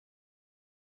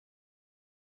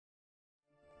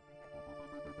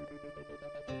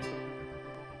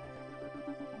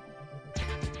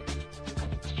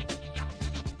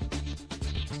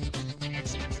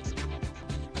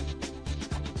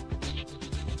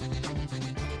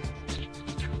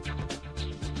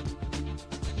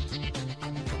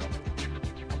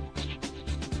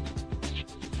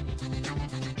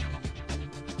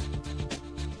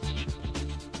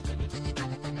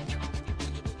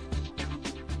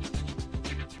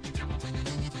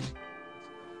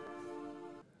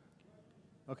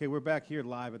Okay, we're back here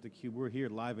live at theCUBE. We're here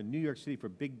live in New York City for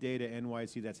Big Data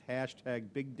NYC. That's hashtag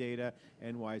Big Data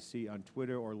NYC on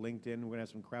Twitter or LinkedIn. We're going to have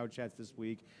some crowd chats this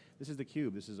week. This is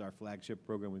theCUBE. This is our flagship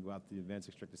program. We go out to the events,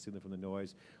 extract the signal from the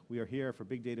noise. We are here for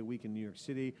Big Data Week in New York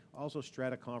City. Also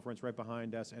Strata Conference right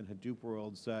behind us, and Hadoop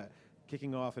World's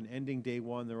kicking off and ending day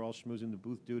one. They're all schmoozing the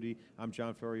booth duty. I'm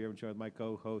John Furrier, I'm joined with my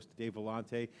co-host Dave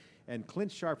Vellante. And Clint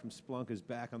Sharp from Splunk is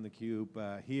back on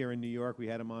theCUBE here in New York. We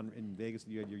had him on in Vegas.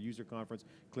 You had your user conference.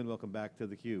 Clint, welcome back to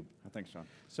theCUBE. Thanks, John.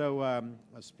 So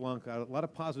Splunk, a lot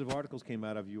of positive articles came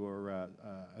out of your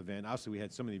event. Obviously we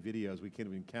had so many videos we can't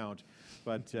even count,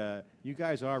 but you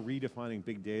guys are redefining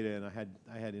big data, and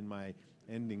I had in my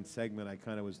ending segment, I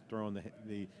kind of was throwing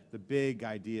the big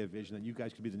idea, vision that you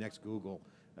guys could be the next Google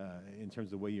in terms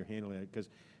of the way you're handling it,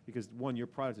 because one, your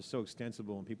product is so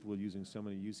extensible and people are using so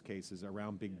many use cases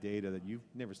around big data that you've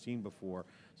never seen before.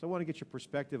 So I want to get your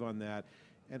perspective on that.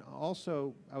 And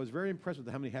also, I was very impressed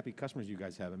with how many happy customers you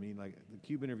guys have. I mean, like the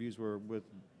CUBE interviews were with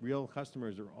real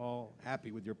customers who are all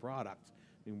happy with your product.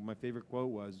 I mean, my favorite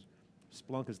quote was,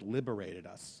 Splunk has liberated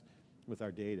us with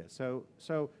our data. So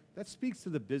that speaks to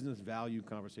the business value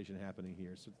conversation happening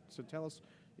here. So tell us,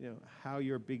 how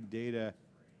your big data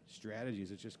strategy,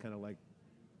 is it just kind of like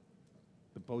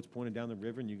the boat's pointed down the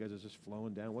river and you guys are just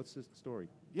flowing down? What's the story?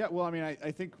 Yeah, well, I mean,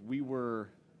 I think we were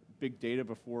big data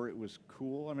before it was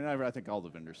cool. I mean, I think all the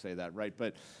vendors say that, right?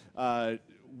 But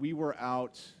we were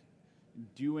out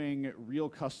doing real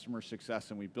customer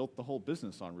success, and we built the whole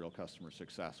business on real customer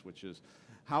success, which is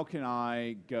how can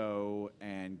I go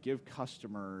and give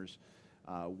customers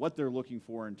what they're looking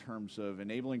for in terms of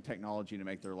enabling technology to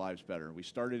make their lives better. We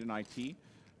started in IT.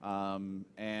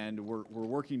 And we're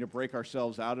working to break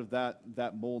ourselves out of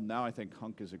that mold now. I think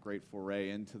HUNK is a great foray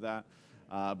into that.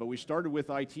 But we started with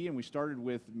IT, and we started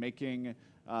with making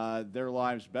their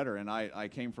lives better. And I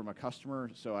came from a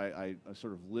customer, so I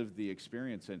sort of lived the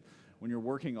experience. And when you're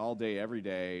working all day, every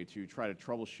day to try to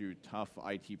troubleshoot tough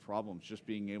IT problems, just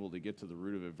being able to get to the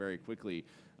root of it very quickly,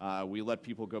 we let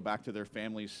people go back to their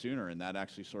families sooner, and that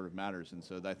actually sort of matters. And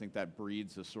so I think that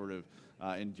breeds a sort of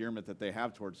endearment that they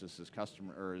have towards us as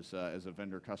customer, or as a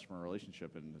vendor-customer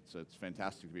relationship, and it's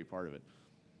fantastic to be part of it.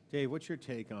 Dave, what's your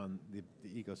take on the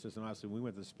ecosystem? Obviously, when we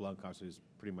went to Splunk, obviously, it was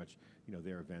pretty much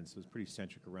their events. It was pretty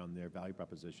centric around their value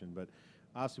proposition. But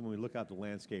obviously, when we look out the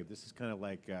landscape, this is kind of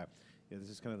like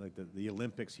the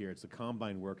Olympics here. It's the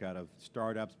combine workout of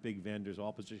startups, big vendors,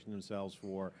 all positioning themselves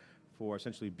for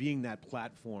essentially being that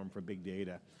platform for big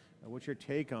data. What's your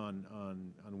take on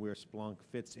where Splunk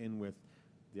fits in with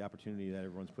the opportunity that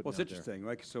everyone's putting out there? Well, it's interesting,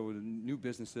 right? So new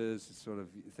businesses, sort of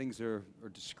things are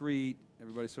discrete.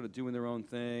 Everybody's sort of doing their own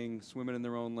thing, swimming in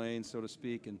their own lane, so to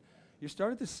speak. And you're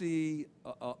starting to see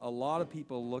a lot of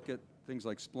people look at things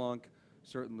like Splunk,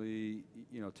 certainly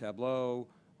Tableau,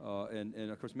 and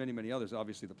of course many others.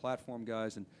 Obviously the platform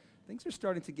guys, and things are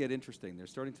starting to get interesting.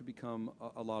 There's starting to become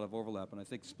a lot of overlap. And I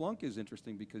think Splunk is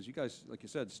interesting because you guys, like you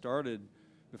said, started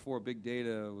before big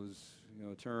data was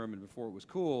a term and before it was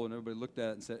cool, and everybody looked at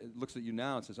it and said, it looks at you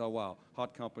now and says, oh wow,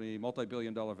 hot company,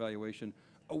 multi-billion-dollar valuation,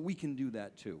 oh, we can do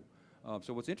that too.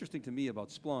 So what's interesting to me about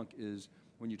Splunk is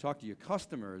when you talk to your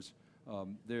customers,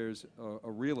 there's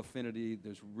a real affinity,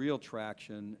 there's real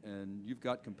traction, and you've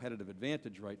got competitive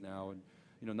advantage right now, and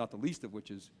not the least of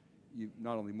which is you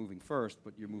not only moving first,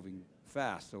 but you're moving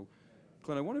fast. So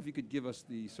Clint, I wonder if you could give us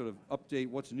the sort of update,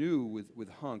 what's new with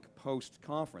HUNK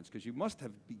post-conference, because you must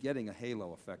be getting a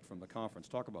halo effect from the conference.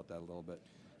 Talk about that a little bit.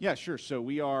 Yeah, sure. So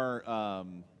we are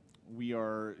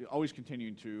always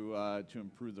continuing to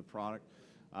improve the product.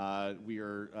 We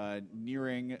are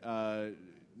nearing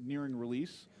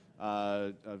release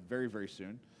very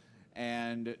soon,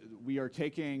 and we are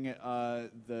taking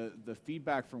the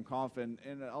feedback from Conf, and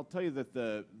I'll tell you that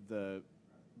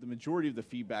the majority of the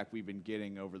feedback we've been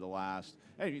getting over the last,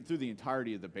 through the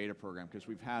entirety of the beta program, because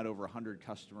we've had over 100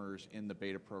 customers in the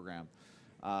beta program,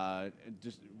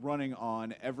 just running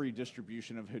on every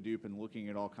distribution of Hadoop and looking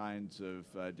at all kinds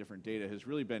of different data, has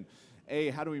really been,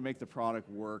 how do we make the product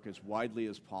work as widely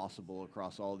as possible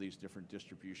across all these different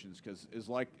distributions? Because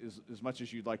as much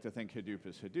as you'd like to think Hadoop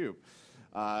is Hadoop,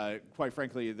 quite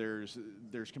frankly, there's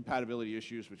compatibility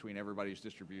issues between everybody's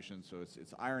distributions, so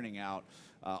it's ironing out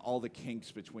all the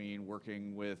kinks between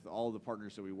working with all the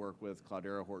partners that we work with,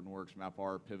 Cloudera, Hortonworks,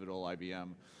 MapR, Pivotal, IBM,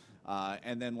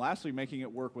 And then lastly, making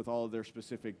it work with all of their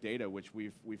specific data, which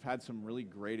we've had some really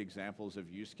great examples of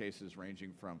use cases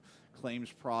ranging from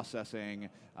claims processing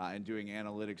and doing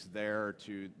analytics there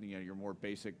to your more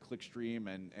basic clickstream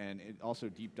and also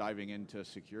deep diving into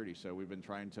security. So we've been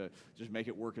trying to just make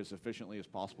it work as efficiently as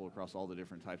possible across all the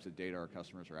different types of data our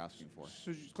customers are asking for.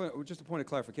 So just a point of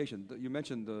clarification, you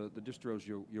mentioned the distros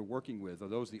you're working with. Are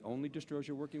those the only distros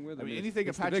you're working with? I mean anything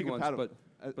it's Apache the big compatible.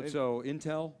 Ones, but so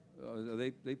Intel, are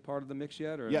they part of the mix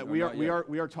yet? Or yeah, or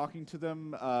we are talking to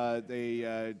them.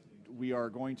 We are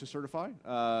going to certify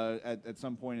at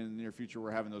some point in the near future.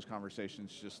 We're having those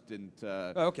conversations. Just didn't.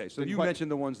 Okay, so you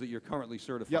mentioned the ones that you're currently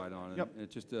certified Yep, on, and yep.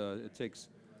 it just it takes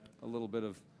a little bit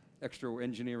of extra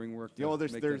engineering work. To Yeah, well,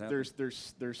 make that happen.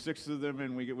 there's 6 of them,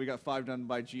 and we got 5 done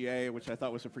by GA, which I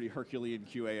thought was a pretty Herculean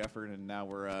QA effort, and now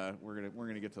we're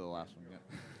gonna get to the last one.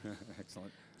 Yeah.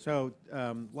 Excellent. So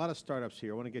a lot of startups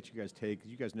here. I want to get you guys take,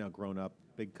 because you guys now grown up,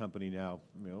 big company now,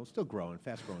 still growing,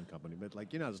 fast growing company, but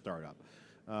like you're not a startup.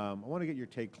 I want to get your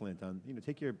take, Clint, on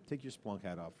take your Splunk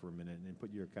hat off for a minute and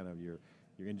put your kind of your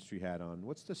industry hat on.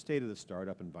 What's the state of the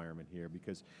startup environment here?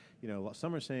 Because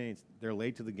some are saying they're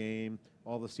late to the game,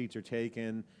 all the seats are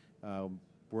taken,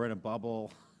 we're in a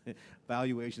bubble,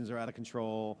 valuations are out of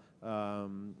control.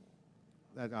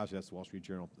 Obviously, that's the Wall Street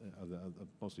Journal of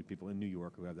mostly people in New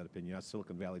York who have that opinion. Us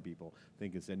Silicon Valley people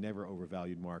think it's a never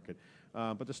overvalued market.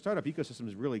 But the startup ecosystem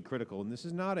is really critical, and this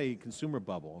is not a consumer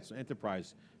bubble. It's an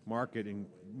enterprise market, and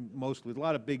mostly a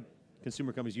lot of big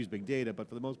consumer companies use big data, but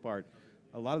for the most part,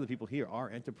 a lot of the people here are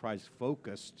enterprise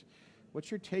focused. What's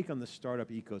your take on the startup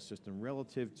ecosystem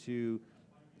relative to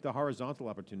the horizontal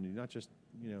opportunity, not just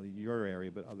your area,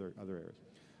 but other areas?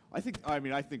 I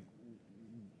think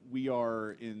we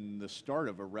are in the start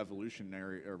of a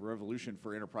revolution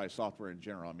for enterprise software in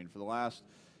general. I mean, for the last,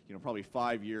 probably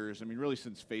 5 years, I mean, really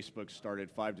since Facebook started,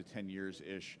 5 to 10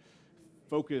 years-ish,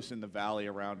 focus in the Valley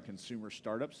around consumer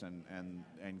startups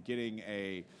and getting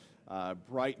a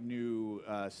bright new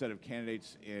set of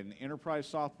candidates in enterprise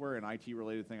software and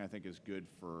IT-related thing, I think is good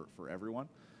for everyone.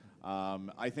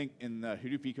 I think in the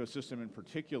Hadoop ecosystem in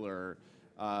particular,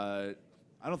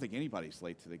 I don't think anybody's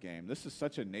late to the game. This is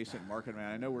such a nascent market,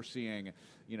 man. I know we're seeing,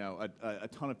 a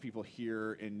ton of people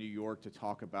here in New York to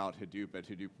talk about Hadoop at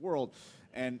Hadoop World,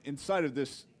 and inside of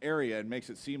this area, it makes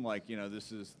it seem like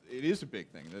it is a big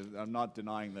thing. I'm not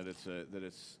denying that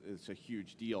it's a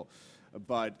huge deal,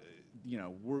 but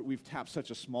we've tapped such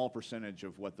a small percentage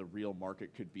of what the real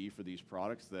market could be for these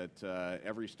products that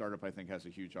every startup I think has a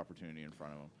huge opportunity in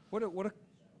front of them. What do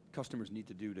customers need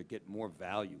to do to get more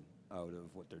value out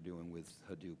of what they're doing with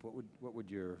Hadoop? What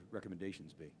would your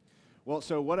recommendations be? Well,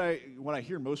 so what I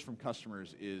hear most from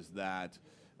customers is that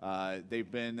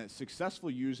they've been successful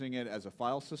using it as a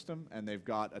file system, and they've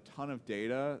got a ton of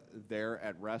data there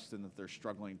at rest, and that they're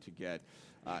struggling to get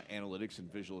analytics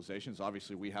and visualizations.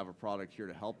 Obviously, we have a product here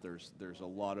to help. There's a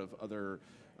lot of other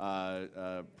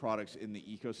products in the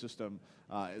ecosystem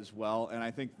as well, and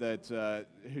I think that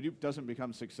Hadoop doesn't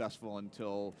become successful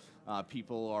until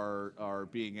people are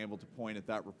being able to point at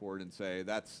that report and say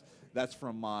that's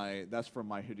from my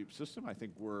Hadoop system. I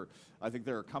think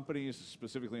there are companies,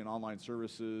 specifically in online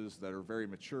services, that are very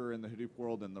mature in the Hadoop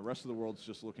world, and the rest of the world's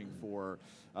just looking for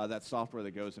that software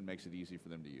that goes and makes it easy for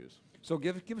them to use. So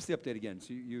give us the update again.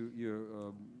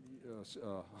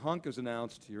 So HUNK is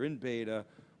announced. You're in beta.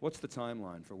 What's the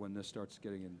timeline for when this starts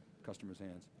getting in customers'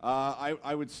 hands?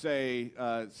 I would say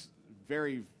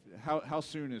how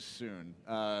soon is soon?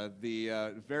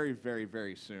 Very, very,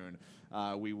 very soon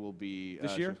we will be.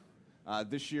 This year?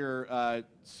 This year,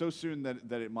 so soon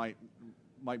that it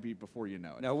might be before you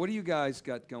know it. Now, what do you guys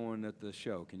got going at the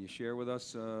show? Can you share with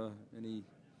us any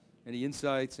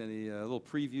insights, any little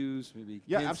previews, maybe?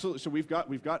 Yeah, hints? absolutely. So we've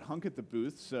got HUNK at the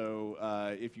booth. So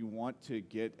if you want to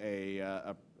get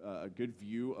a good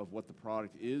view of what the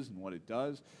product is and what it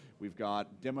does, we've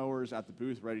got demoers at the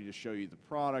booth ready to show you the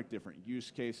product, different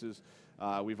use cases.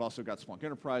 We've also got Splunk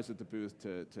Enterprise at the booth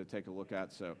to take a look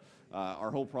at. So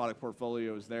our whole product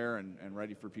portfolio is there and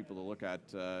ready for people to look at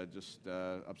just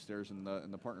upstairs in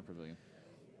the partner pavilion.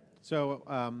 So,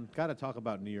 got to talk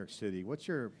about New York City. What's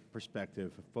your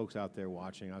perspective, folks out there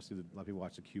watching? Obviously, a lot of people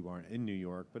watch theCUBE aren't in New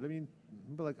York, but I mean,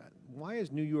 why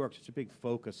is New York such a big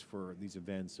focus for these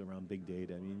events around big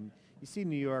data? I mean, you see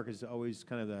New York is always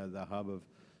kind of the hub of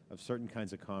certain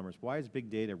kinds of commerce. Why does big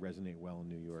data resonate well in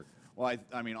New York? Well,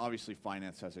 I mean, obviously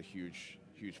finance has a huge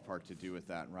part to do with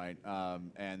that, right?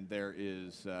 And there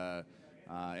is,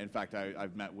 in fact,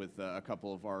 I've met with a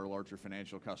couple of our larger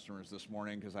financial customers this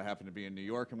morning because I happen to be in New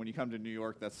York, and when you come to New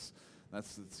York, that's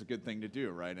a good thing to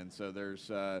do, right? And so there's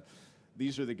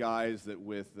these are the guys that,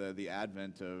 with the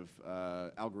advent of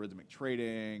algorithmic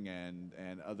trading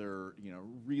and other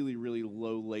really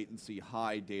low latency,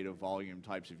 high data volume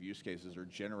types of use cases, are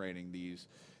generating these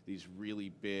really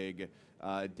big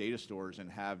data stores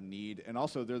and have need. And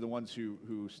also, they're the ones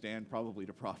who stand probably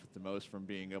to profit the most from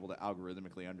being able to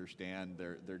algorithmically understand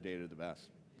their data the best.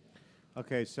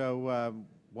 Okay, so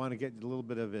want to get a little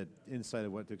bit of an insight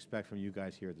of what to expect from you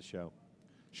guys here at the show.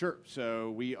 Sure.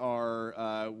 So we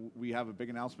have a big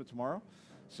announcement tomorrow.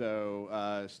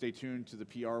 So stay tuned to the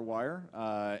PR wire,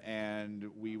 and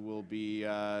we will be.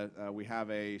 We have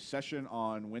a session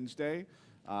on Wednesday.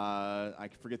 I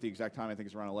forget the exact time. I think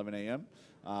it's around 11 a.m.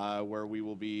 Where we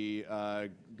will be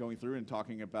going through and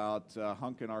talking about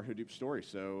HUNK and our Hadoop story.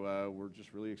 So we're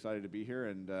just really excited to be here,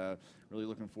 and really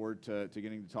looking forward to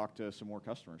getting to talk to some more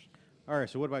customers. All right,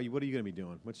 so what about you? What are you going to be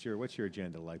doing? What's your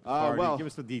agenda like? Well, give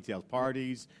us the details.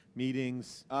 Parties,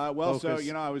 meetings. Well, focus.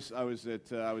 so I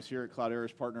was here at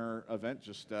Cloudera's partner event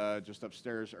just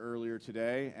upstairs earlier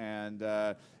today, and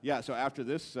yeah. So after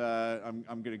this, I'm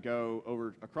going to go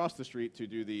over across the street to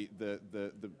do the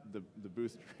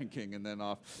booth drinking, and then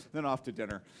off to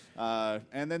dinner.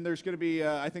 And then there's going to be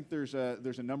I think there's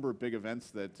a number of big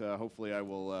events that hopefully I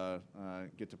will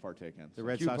get to partake in. The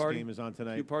Red CUBE Sox party? game is on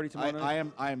tonight. CUBE party tomorrow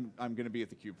night? I'm going to be at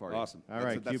the CUBE party. Awesome. All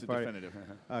right, that's CUBE a party.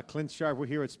 definitive. Clint Sharp, we're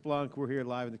here at Splunk. We're here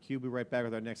live in the CUBE. We'll be right back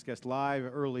with our next guest live.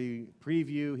 Early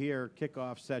preview here,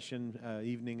 kickoff session,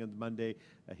 evening of Monday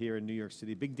here in New York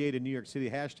City. Big Data New York City,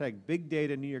 hashtag Big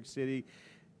Data New York City.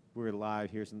 We're live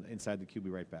here inside the CUBE.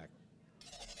 We'll be right back.